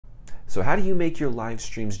So how do you make your live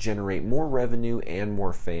streams generate more revenue and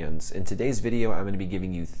more fans? In today's video, I'm going to be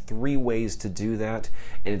giving you 3 ways to do that,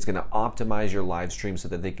 and it's going to optimize your live streams so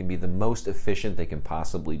that they can be the most efficient they can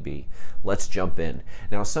possibly be. Let's jump in.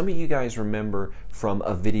 Now, some of you guys remember from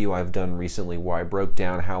a video I've done recently where I broke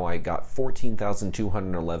down how I got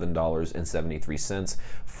 $14,211.73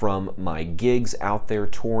 from my gigs out there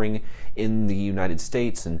touring in the United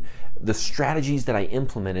States and the strategies that I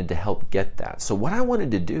implemented to help get that. So what I wanted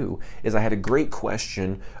to do is, I had a great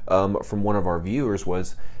question from one of our viewers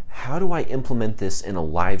was, how do I implement this in a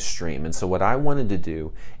live stream? And so what I wanted to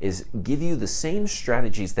do is give you the same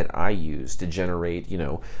strategies that I use to generate,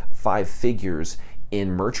 5 figures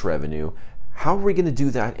in merch revenue. How are we going to do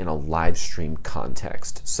that in a live stream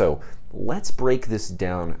context? So let's break this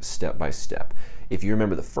down step by step. If you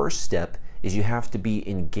remember, the first step is you have to be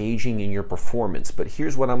engaging in your performance. But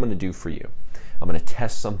here's what I'm going to do for you. I'm going to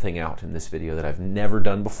test something out in this video that I've never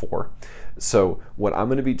done before. So what I'm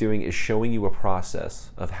going to be doing is showing you a process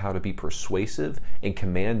of how to be persuasive and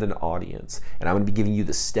command an audience. And I'm going to be giving you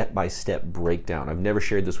the step-by-step breakdown. I've never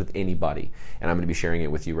shared this with anybody, and I'm going to be sharing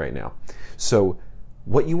it with you right now. So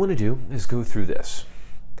what you want to do is go through this.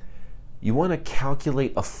 You want to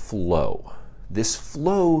calculate a flow. This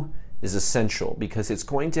flow is essential because it's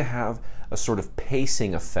going to have a sort of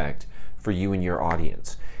pacing effect for you and your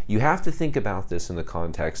audience. You have to think about this in the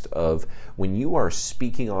context of when you are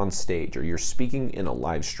speaking on stage or you're speaking in a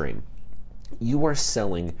live stream, you are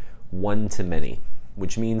selling one to many,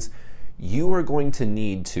 which means you are going to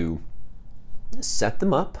need to set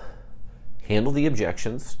them up, handle the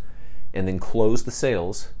objections, and then close the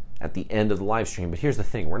sales at the end of the live stream. But here's the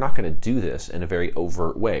thing, we're not going to do this in a very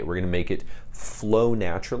overt way. We're going to make it flow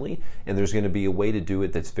naturally, and there's going to be a way to do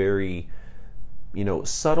it that's very,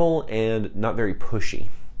 subtle and not very pushy,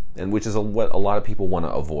 and which is what a lot of people want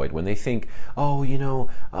to avoid when they think, oh,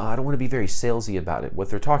 I don't want to be very salesy about it. What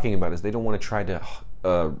they're talking about is they don't want to try to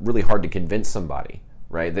really hard to convince somebody,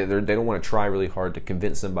 right? They don't want to try really hard to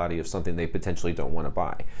convince somebody of something they potentially don't want to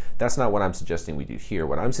buy. That's not what I'm suggesting we do here.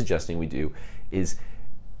 What I'm suggesting we do is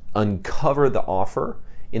uncover the offer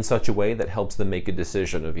in such a way that helps them make a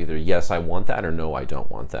decision of either, yes, I want that, or no, I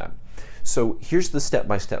don't want that. So here's the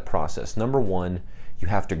step-by-step process. Number 1, you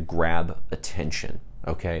have to grab attention,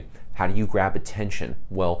 okay? How do you grab attention?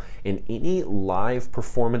 Well, in any live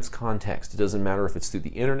performance context, it doesn't matter if it's through the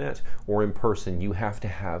internet or in person, you have to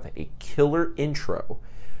have a killer intro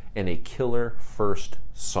and a killer first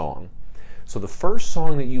song. So the first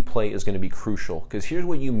song that you play is going to be crucial, because here's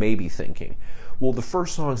what you may be thinking. Well, the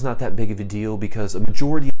first song is not that big of a deal because a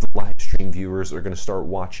majority of the live stream viewers are going to start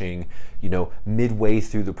watching, midway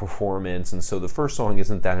through the performance, and so the first song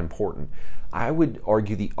isn't that important. I would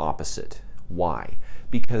argue the opposite. Why?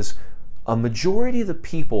 Because a majority of the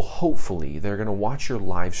people, hopefully, they're going to watch your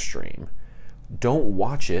live stream, don't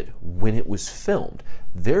watch it when it was filmed.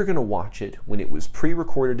 They're going to watch it when it was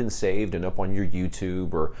pre-recorded and saved and up on your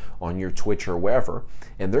YouTube or on your Twitch or wherever,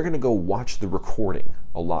 and they're going to go watch the recording,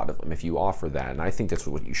 a lot of them, if you offer that. And I think that's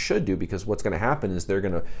what you should do, because what's going to happen is they're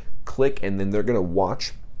going to click and then they're going to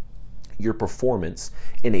watch your performance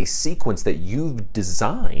in a sequence that you've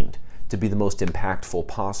designed to be the most impactful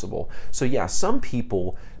possible. So yeah, some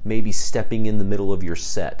people may be stepping in the middle of your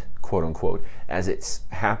set, quote unquote, as it's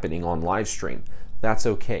happening on live stream. That's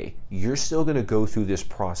okay. You're still going to go through this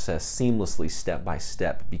process seamlessly, step by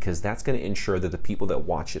step, because that's going to ensure that the people that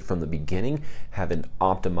watch it from the beginning have an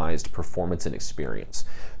optimized performance and experience.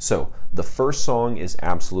 So the first song is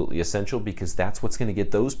absolutely essential, because that's what's going to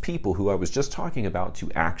get those people who I was just talking about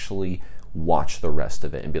to actually watch the rest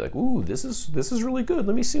of it and be like, ooh, this is really good.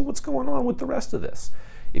 Let me see what's going on with the rest of this.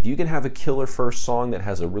 If you can have a killer first song that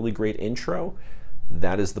has a really great intro,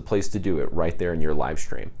 that is the place to do it, right there in your live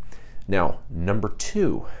stream. Now, number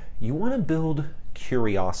 2, you want to build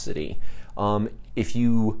curiosity. If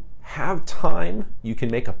you have time, you can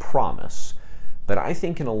make a promise, but I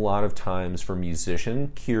think in a lot of times for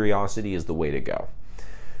musician, curiosity is the way to go.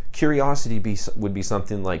 Curiosity would be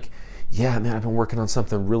something like, yeah, man, I've been working on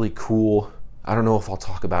something really cool. I don't know if I'll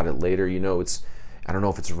talk about it later. I don't know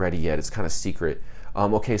if it's ready yet. It's kind of secret.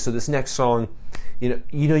 Okay, so this next song, you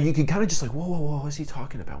can kind of just like, whoa, what's he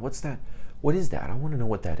talking about? What's that? What is that? I want to know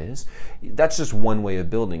what that is. That's just one way of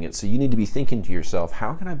building it. So you need to be thinking to yourself,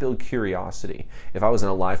 how can I build curiosity? If I was in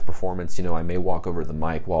a live performance, I may walk over to the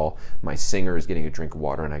mic while my singer is getting a drink of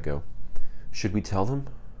water, and I go, should we tell them?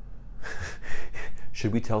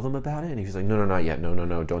 Should we tell them about it? And he's like, no, not yet. No,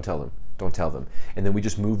 don't tell them. Don't tell them. And then we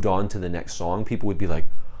just moved on to the next song. People would be like,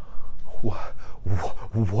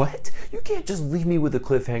 what? You can't just leave me with a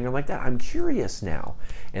cliffhanger like that. I'm curious now.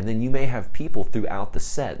 And then you may have people throughout the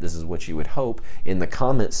set, this is what you would hope, in the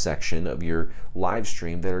comments section of your live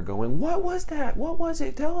stream that are going, what was that? What was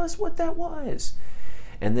it? Tell us what that was.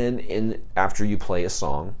 And then after you play a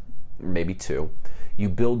song, maybe two, you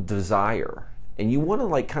build desire. And you want to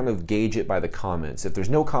like kind of gauge it by the comments. If there's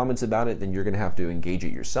no comments about it, then you're going to have to engage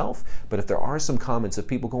it yourself. But if there are some comments of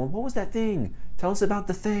people going, what was that thing? Tell us about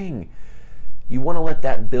the thing. You want to let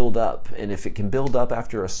that build up. And if it can build up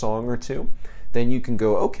after a song or two, then you can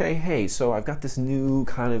go, okay, hey, so I've got this new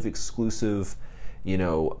kind of exclusive,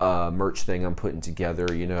 merch thing I'm putting together.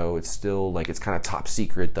 It's still like, it's kind of top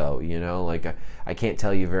secret though, like I can't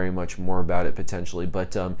tell you very much more about it potentially,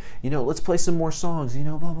 but let's play some more songs,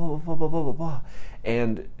 blah, blah, blah, blah, blah, blah, blah.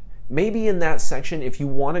 And maybe in that section, if you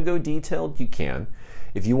want to go detailed, you can.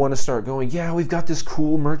 If you want to start going, yeah, we've got this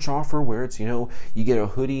cool merch offer where it's, you get a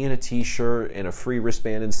hoodie and a t-shirt and a free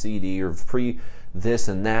wristband and CD, or free this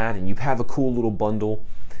and that, and you have a cool little bundle.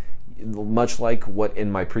 Much like what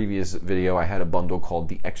in my previous video, I had a bundle called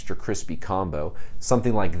the Extra Crispy Combo.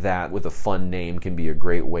 Something like that with a fun name can be a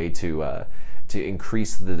great way to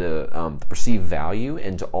increase the perceived value,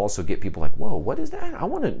 and to also get people like, whoa, what is that? I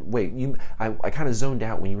want to, wait, I kind of zoned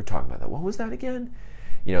out when you were talking about that. What was that again?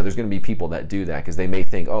 There's going to be people that do that because they may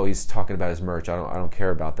think, oh, he's talking about his merch. I don't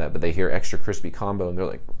care about that. But they hear Extra Crispy Combo and they're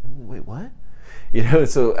like, wait, what?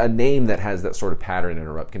 So a name that has that sort of pattern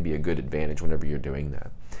interrupt can be a good advantage whenever you're doing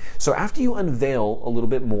that. So after you unveil a little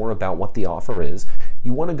bit more about what the offer is,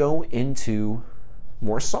 you want to go into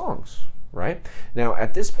more songs, right? Now,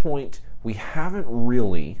 at this point, we haven't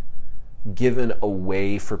really given a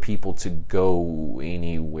way for people to go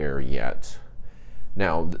anywhere yet.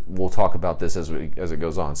 Now, we'll talk about this as it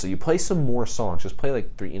goes on. So you play some more songs. Just play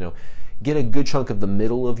like 3, get a good chunk of the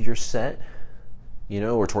middle of your set,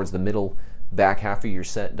 or towards the middle back half of your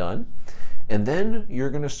set done. And then you're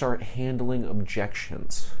going to start handling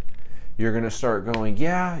objections. You're going to start going,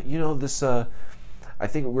 yeah, this, I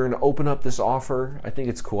think we're going to open up this offer. I think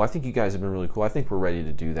it's cool. I think you guys have been really cool. I think we're ready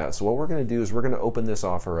to do that. So what we're going to do is we're going to open this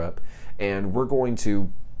offer up, and we're going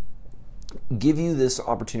to give you this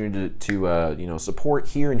opportunity to support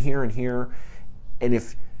here and here and here. And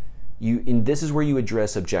this is where you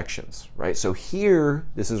address objections, right? So here,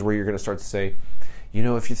 this is where you're going to start to say,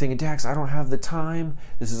 if you're thinking, Dax, I don't have the time,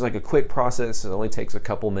 this is like a quick process. It only takes a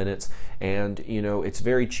couple minutes, and it's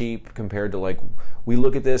very cheap compared to like, we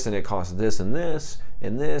look at this and it costs this and this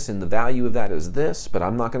and this, and the value of that is this, but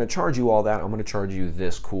I'm not going to charge you all that. I'm going to charge you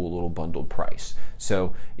this cool little bundled price.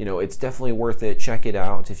 So, it's definitely worth it. Check it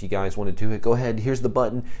out. If you guys want to do it, go ahead. Here's the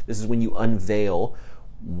button. This is when you unveil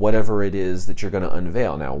whatever it is that you're going to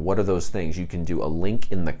unveil. Now, what are those things? You can do a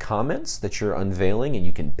link in the comments that you're unveiling, and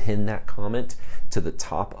you can pin that comment to the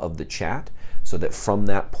top of the chat, so that from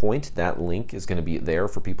that point, that link is going to be there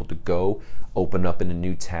for people to go open up in a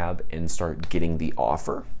new tab and start getting the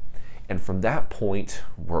offer. And from that point,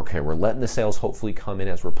 we're letting the sales hopefully come in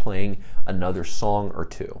as we're playing another song or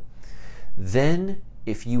two. Then,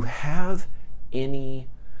 if you have any,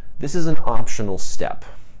 this is an optional step,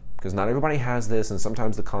 because not everybody has this, and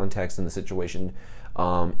sometimes the context and the situation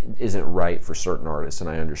isn't right for certain artists, and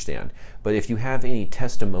I understand. But if you have any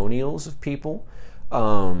testimonials of people,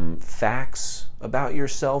 facts about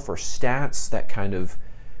yourself, or stats that kind of,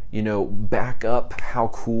 back up how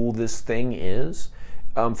cool this thing is.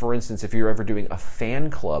 For instance, if you're ever doing a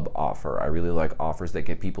fan club offer, I really like offers that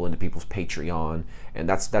get people into people's Patreon, and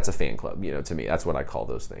that's a fan club, to me. That's what I call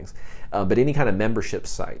those things. But any kind of membership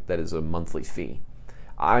site that is a monthly fee,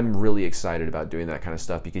 I'm really excited about doing that kind of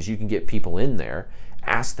stuff, because you can get people in there,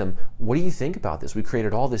 ask them, what do you think about this? We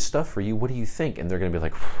created all this stuff for you. What do you think? And they're going to be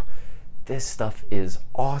like, this stuff is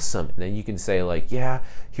awesome. And then you can say like, yeah,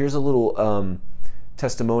 here's a little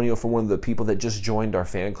testimonial from one of the people that just joined our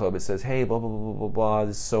fan club. It says, hey, blah, blah, blah, blah, blah, blah.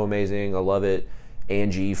 This is so amazing. I love it.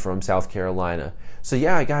 Angie from South Carolina. So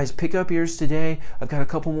yeah, guys, pick up yours today. I've got a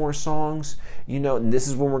couple more songs, and this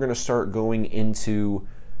is when we're going to start going into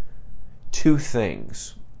two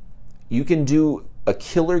things. You can do a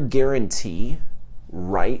killer guarantee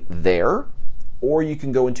right there, or you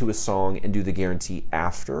can go into a song and do the guarantee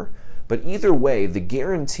after. But either way, the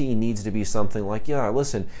guarantee needs to be something like, yeah,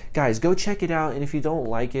 listen, guys, go check it out, and if you don't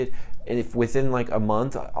like it, and if within like a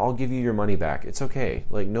month, I'll give you your money back. It's okay,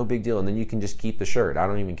 like no big deal, and then you can just keep the shirt. I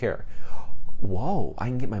don't even care. Whoa, I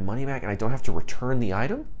can get my money back and I don't have to return the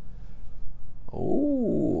item?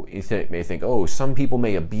 Oh, you may think, oh, some people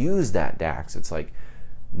may abuse that, Dax. It's like,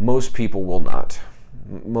 most people will not.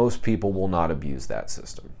 Most people will not abuse that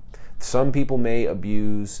system. Some people may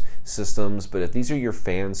abuse systems, but if these are your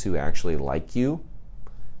fans who actually like you,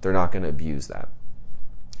 They're not going to abuse that.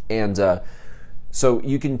 And so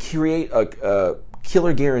you can create a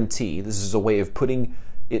killer guarantee. This is a way of putting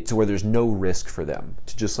it to where there's no risk for them.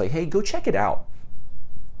 To just like, hey, go check it out.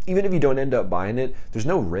 Even if you don't end up buying it, there's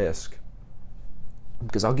no risk,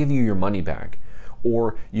 because I'll give you your money back.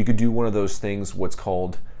 Or you could do one of those things, what's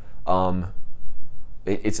called,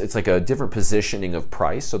 it's like a different positioning of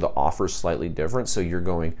price, so the offer's slightly different. So you're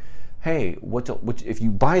going, hey, what if you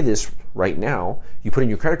buy this right now, you put in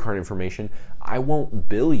your credit card information, I won't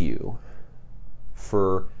bill you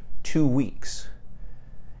for 2 weeks.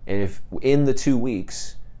 And if in the 2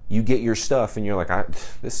 weeks you get your stuff and you're like,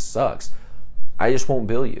 this sucks, I just won't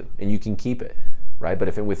bill you, and you can keep it, right? But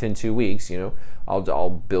if within 2 weeks, I'll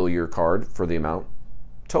bill your card for the amount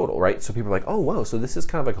total, right? So people are like, oh, whoa, so this is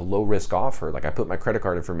kind of like a low risk offer. Like, I put my credit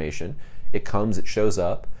card information, it comes, it shows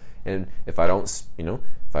up, and if I don't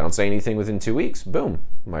say anything within 2 weeks, boom,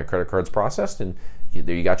 my credit card's processed, and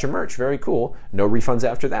there you got your merch. Very cool. No refunds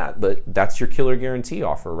after that, but that's your killer guarantee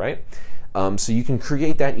offer, right? So you can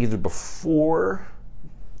create that either before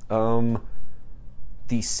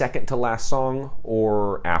the second to last song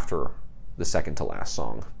or after the second to last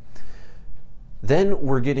song. Then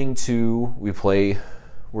we're getting to,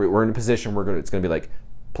 we're in a position where it's going to be like,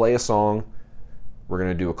 play a song, we're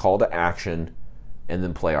going to do a call to action, and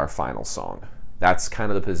then play our final song. That's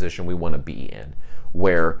kind of the position we want to be in,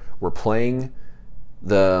 where we're playing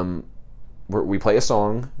we play a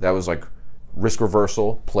song that was like risk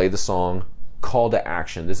reversal, play the song, call to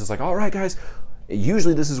action. This is like, all right, guys.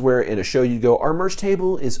 Usually this is where in a show you go, our merch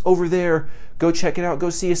table is over there. Go check it out. Go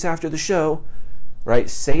see us after the show, right?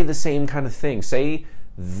 Say the same kind of thing. Say,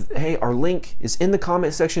 hey, our link is in the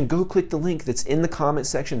comment section. Go click the link that's in the comment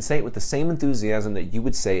section. Say it with the same enthusiasm that you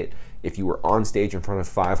would say it if you were on stage in front of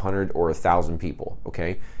 500 or 1,000 people,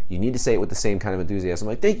 okay? You need to say it with the same kind of enthusiasm.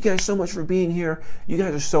 Like, thank you guys so much for being here. You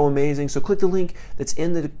guys are so amazing. So click the link that's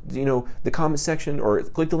in the comment section, or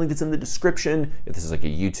click the link that's in the description, if this is like a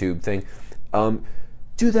YouTube thing.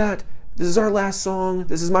 Do that. This is our last song.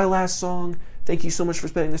 This is my last song. Thank you so much for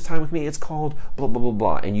spending this time with me. It's called blah, blah, blah,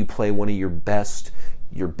 blah. And you play one of your best,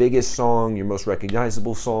 your biggest song, your most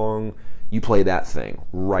recognizable song. You play that thing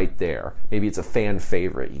right there. Maybe it's a fan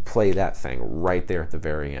favorite. You play that thing right there at the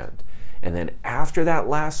very end. And then after that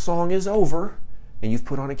last song is over and you've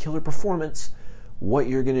put on a killer performance, what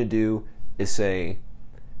you're going to do is say,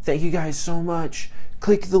 thank you guys so much.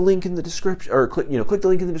 Click the link in the description, or click the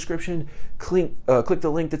link in the description. Click the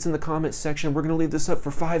link that's in the comments section. We're gonna leave this up for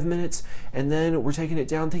 5 minutes, and then we're taking it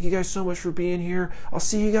down. Thank you guys so much for being here. I'll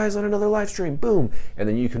see you guys on another live stream. Boom, and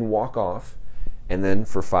then you can walk off, and then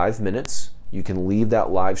for 5 minutes you can leave that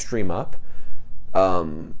live stream up.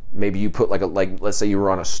 Maybe you put let's say you were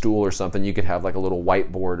on a stool or something. You could have like a little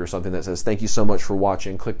whiteboard or something that says, "Thank you so much for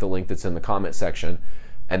watching. Click the link that's in the comment section,"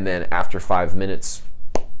 and then after 5 minutes,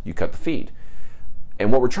 you cut the feed.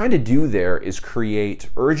 And what we're trying to do there is create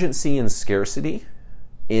urgency and scarcity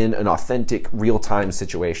in an authentic, real-time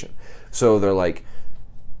situation. So they're like,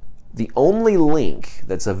 the only link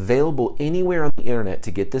that's available anywhere on the internet to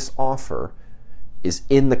get this offer is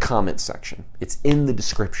in the comment section. It's in the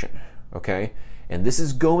description, okay? And this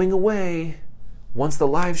is going away once the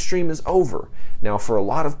live stream is over. Now, for a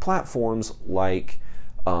lot of platforms like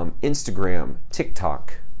Instagram,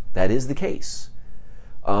 TikTok, that is the case.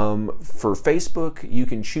 For Facebook, you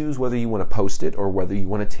can choose whether you want to post it or whether you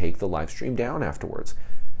want to take the live stream down afterwards.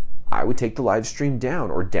 I would take the live stream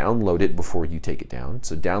down, or download it before you take it down.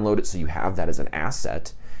 So download it so you have that as an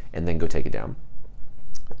asset, and then go take it down.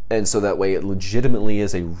 And so that way it legitimately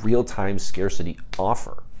is a real-time scarcity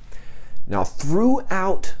offer. Now,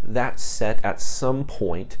 throughout that set, at some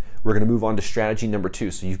point, we're going to move on to strategy number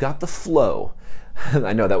 2. So you've got the flow.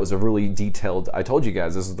 I know that was a really detailed, I told you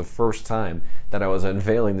guys this is the first time that I was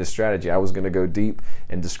unveiling this strategy. I was going to go deep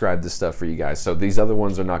and describe this stuff for you guys. So these other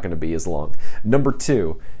ones are not going to be as long. Number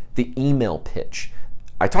 2, the email pitch.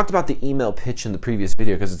 I talked about the email pitch in the previous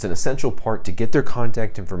video because it's an essential part to get their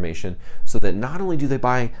contact information so that not only do they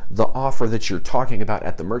buy the offer that you're talking about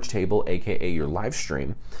at the merch table, aka your live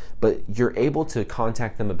stream, but you're able to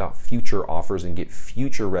contact them about future offers and get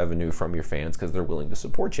future revenue from your fans because they're willing to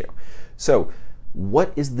support you. So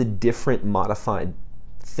what is the different modified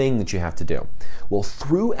thing that you have to do? Well,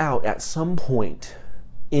 throughout, at some point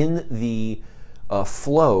in the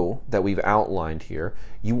flow that we've outlined here,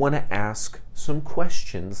 you want to ask some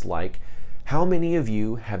questions like, how many of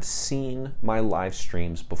you have seen my live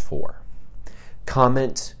streams before?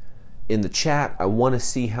 Comment in the chat, I want to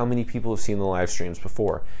see how many people have seen the live streams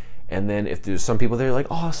before. And then if there's some people there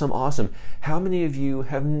like, awesome, awesome. How many of you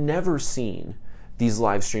have never seen these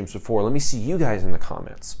live streams before? Let me see you guys in the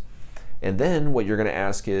comments. And then what you're going to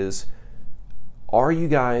ask is, are you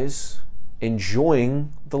guys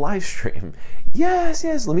enjoying the live stream? Yes,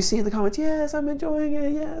 yes. Let me see in the comments. Yes, I'm enjoying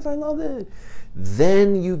it. Yes, I love it.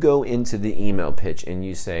 Then you go into the email pitch and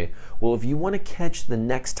you say, well, if you want to catch the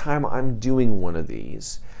next time I'm doing one of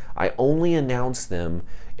these, I only announce them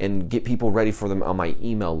and get people ready for them on my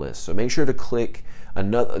email list. So make sure to click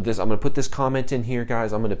another. I'm going to put this comment in here,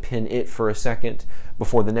 guys. I'm going to pin it for a second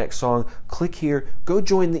before the next song. Click here, go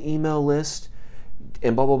join the email list,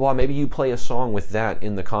 and blah, blah, blah. Maybe you play a song with that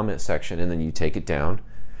in the comment section, and then you take it down.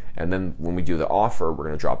 And then when we do the offer, we're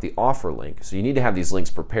going to drop the offer link. So you need to have these links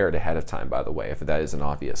prepared ahead of time, by the way, if that isn't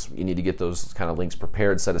obvious. You need to get those kind of links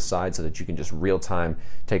prepared, set aside, so that you can just real time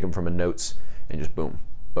take them from a notes and just boom,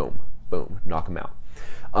 boom, boom, knock them out.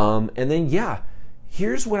 And then, yeah,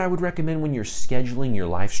 here's what I would recommend when you're scheduling your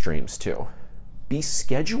live streams too. Be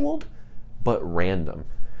scheduled, but random.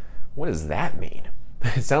 What does that mean?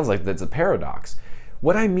 It sounds like that's a paradox.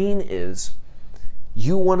 What I mean is,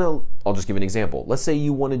 you want to, I'll just give an example. Let's say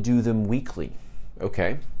you want to do them weekly.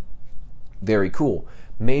 Okay, very cool.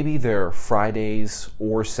 Maybe they're Fridays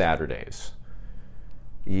or Saturdays.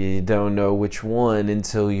 You don't know which one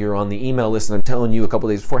until you're on the email list and I'm telling you a couple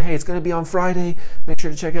days before, hey, it's going to be on Friday. Make sure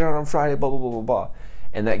to check it out on Friday, blah, blah, blah, blah, blah.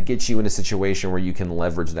 And that gets you in a situation where you can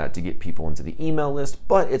leverage that to get people into the email list.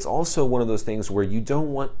 But it's also one of those things where you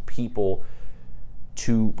don't want people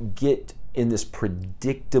to get in this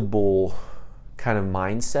predictable kind of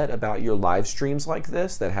mindset about your live streams like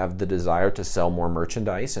this that have the desire to sell more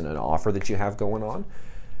merchandise and an offer that you have going on.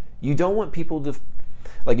 You don't want people to,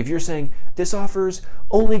 like if you're saying this offer's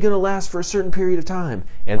only going to last for a certain period of time,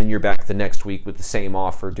 and then you're back the next week with the same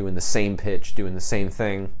offer, doing the same pitch, doing the same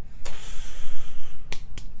thing,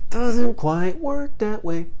 doesn't quite work that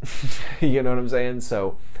way. You know what I'm saying?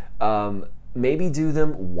 So maybe do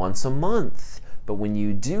them once a month, but when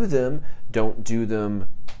you do them, don't do them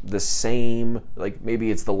the same, like maybe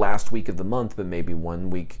it's the last week of the month, but maybe 1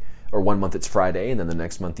 week or 1 month it's Friday, and then the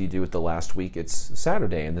next month you do it the last week it's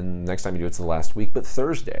Saturday, and then the next time you do it's the last week but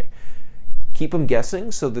Thursday. Keep them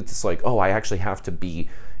guessing so that it's like, oh, I actually have to be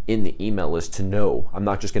in the email list to know. I'm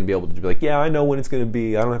not just going to be able to be like, yeah, I know when it's going to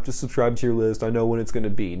be. I don't have to subscribe to your list. I know when it's going to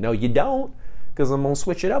be. No, you don't, because I'm going to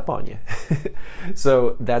switch it up on you.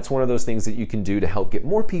 So that's one of those things that you can do to help get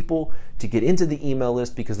more people to get into the email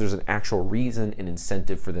list, because there's an actual reason and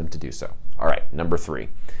incentive for them to do so. All right, number 3,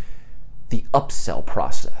 the upsell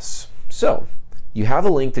process. So you have a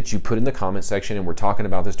link that you put in the comment section, and we're talking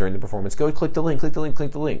about this during the performance. Go click the link, click the link,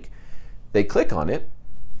 click the link. They click on it.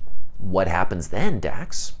 What happens then,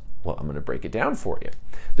 Dax? Well, I'm going to break it down for you.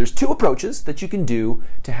 There's 2 approaches that you can do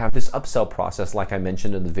to have this upsell process, like I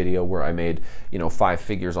mentioned in the video where I made, 5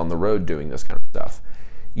 figures on the road doing this kind of stuff.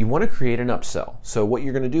 You want to create an upsell. So what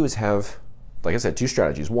you're going to do is have, like I said, 2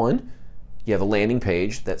 strategies. 1, you have a landing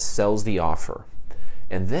page that sells the offer.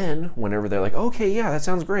 And then whenever they're like, okay, yeah, that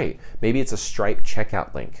sounds great. Maybe it's a Stripe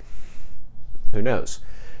checkout link. Who knows?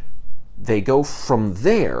 They go from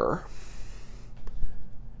there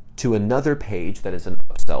to another page that is an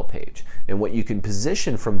upsell page. And what you can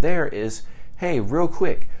position from there is, hey, real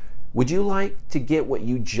quick, would you like to get what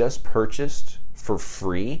you just purchased for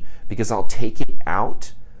free? Because I'll take it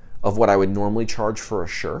out of what I would normally charge for a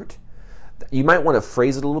shirt. You might want to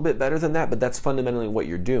phrase it a little bit better than that, but that's fundamentally what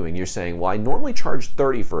you're doing. You're saying, well, I normally charge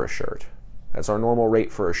 $30 for a shirt. That's our normal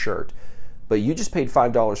rate for a shirt. But you just paid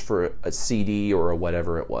 $5 for a CD or a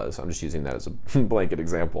whatever it was. I'm just using that as a blanket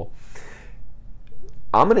example.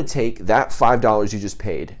 I'm going to take that $5 you just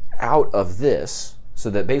paid out of this, so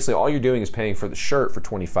that basically all you're doing is paying for the shirt for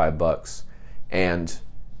 $25 and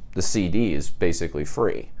the CD is basically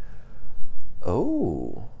free.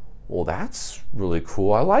 Oh, well, that's really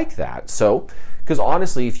cool. I like that. So, because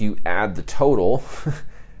honestly, if you add the total,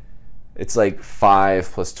 it's like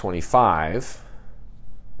 5 plus 25,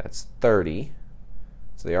 that's 30.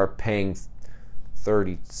 So they are paying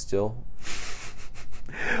 30 still.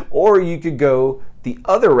 Or you could go the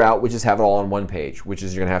other route, which is have it all on one page, which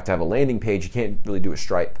is you're going to have a landing page. You can't really do a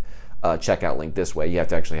Stripe checkout link this way. You have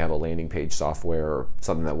to actually have a landing page software or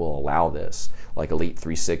something that will allow this, like Elite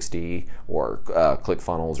 360 or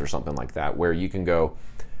ClickFunnels or something like that, where you can go,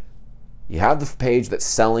 you have the page that's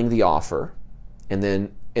selling the offer, and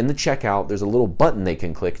then in the checkout, there's a little button they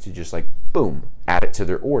can click to just like, boom, add it to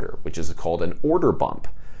their order, which is called an order bump,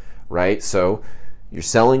 right? So you're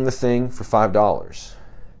selling the thing for $5.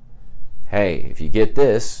 Hey, if you get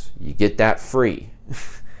this, you get that free.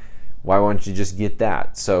 Why won't you just get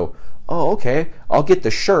that? So, oh, okay, I'll get the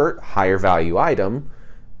shirt, higher value item,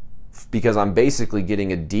 because I'm basically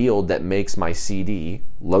getting a deal that makes my CD,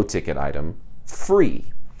 low ticket item,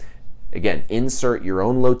 free. Again, insert your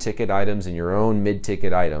own low ticket items and your own mid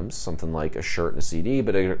ticket items, something like a shirt and a CD,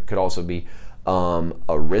 but it could also be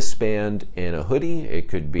a wristband and a hoodie. It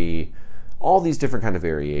could be all these different kind of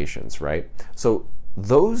variations, right? So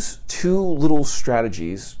those two little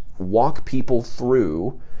strategies walk people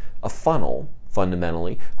through a funnel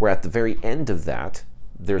fundamentally, where at the very end of that,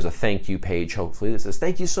 there's a thank you page, hopefully, that says,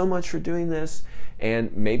 thank you so much for doing this.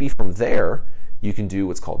 And maybe from there, you can do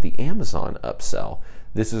what's called the Amazon upsell.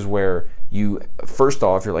 This is where you, first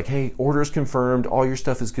off, you're like, hey, order's confirmed, all your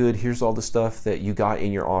stuff is good, here's all the stuff that you got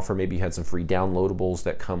in your offer. Maybe you had some free downloadables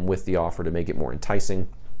that come with the offer to make it more enticing.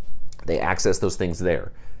 They access those things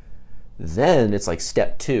there. Then it's like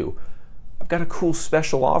step 2. I've got a cool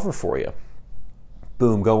special offer for you.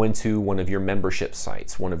 Boom, go into one of your membership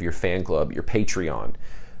sites, one of your fan club, your Patreon,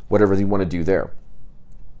 whatever you want to do there.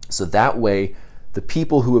 So that way, the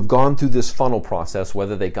people who have gone through this funnel process,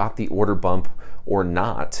 whether they got the order bump or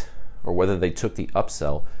not, or whether they took the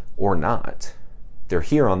upsell or not, they're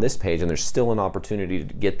here on this page and there's still an opportunity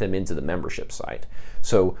to get them into the membership site.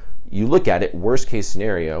 So you look at it, worst case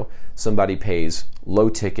scenario, somebody pays low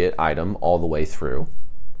ticket item all the way through.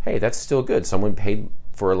 Hey, that's still good. Someone paid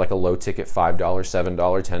for like a low ticket $5, $7,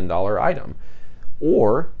 $10 item.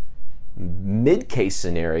 Or mid case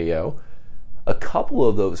scenario, a couple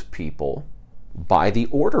of those people buy the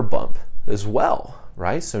order bump as well,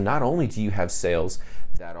 right? So not only do you have sales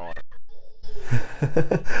that are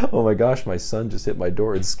oh my gosh, my son just hit my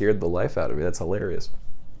door and scared the life out of me. That's hilarious.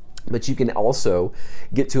 But you can also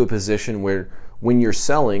get to a position where when you're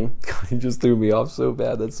selling, God, he just threw me off so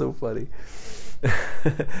bad. That's so funny.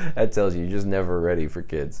 That tells you you're just never ready for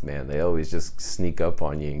kids, man. They always just sneak up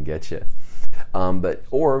on you and get you.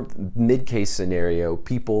 Or mid-case scenario,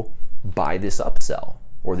 people buy this upsell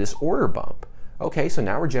or this order bump. Okay, so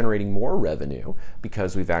now we're generating more revenue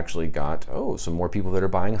because we've actually got, some more people that are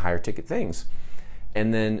buying higher ticket things.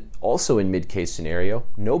 And then also in mid-case scenario,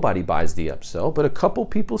 nobody buys the upsell, but a couple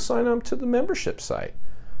people sign up to the membership site.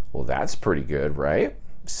 Well, that's pretty good, right?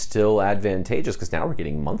 Still advantageous because now we're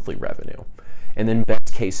getting monthly revenue. And then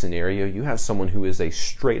best case scenario, you have someone who is a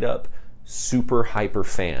straight up super hyper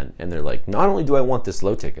fan and they're like, not only do I want this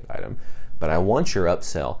low ticket item, but I want your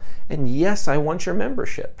upsell, and yes, I want your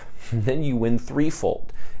membership. Then you win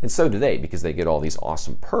threefold. And so do they, because they get all these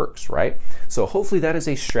awesome perks, right? So hopefully that is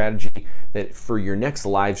a strategy that for your next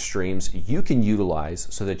live streams, you can utilize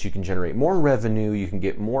so that you can generate more revenue, you can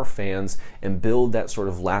get more fans, and build that sort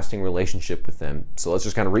of lasting relationship with them. So let's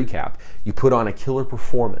just kind of recap. You put on a killer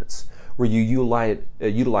performance where you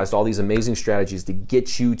utilized all these amazing strategies to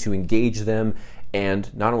get you to engage them,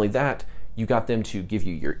 and not only that, you got them to give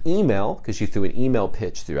you your email because you threw an email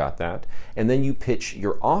pitch throughout that. And then you pitch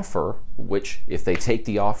your offer, which if they take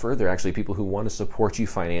the offer, they're actually people who want to support you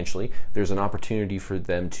financially. There's an opportunity for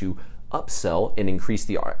them to upsell and increase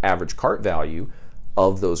the average cart value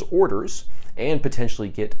of those orders and potentially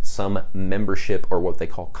get some membership or what they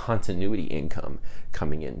call continuity income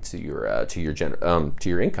coming into your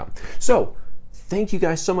income. So thank you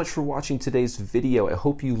guys so much for watching today's video. I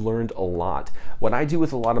hope you learned a lot. What I do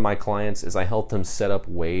with a lot of my clients is I help them set up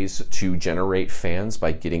ways to generate fans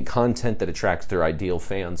by getting content that attracts their ideal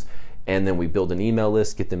fans. And then we build an email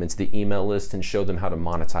list, get them into the email list, and show them how to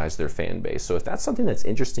monetize their fan base. So if that's something that's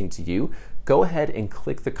interesting to you, go ahead and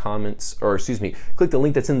click the click the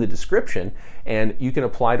link that's in the description, and you can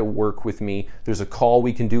apply to work with me. There's a call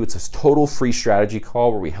we can do. It's a total free strategy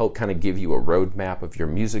call where we help kind of give you a roadmap of your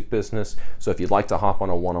music business. So if you'd like to hop on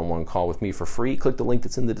a one-on-one call with me for free, click the link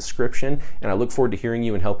that's in the description, and I look forward to hearing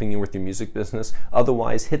you and helping you with your music business.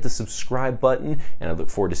 Otherwise, hit the subscribe button, and I look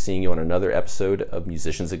forward to seeing you on another episode of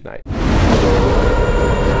Musicians Ignite.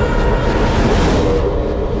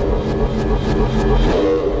 Thank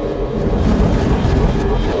you.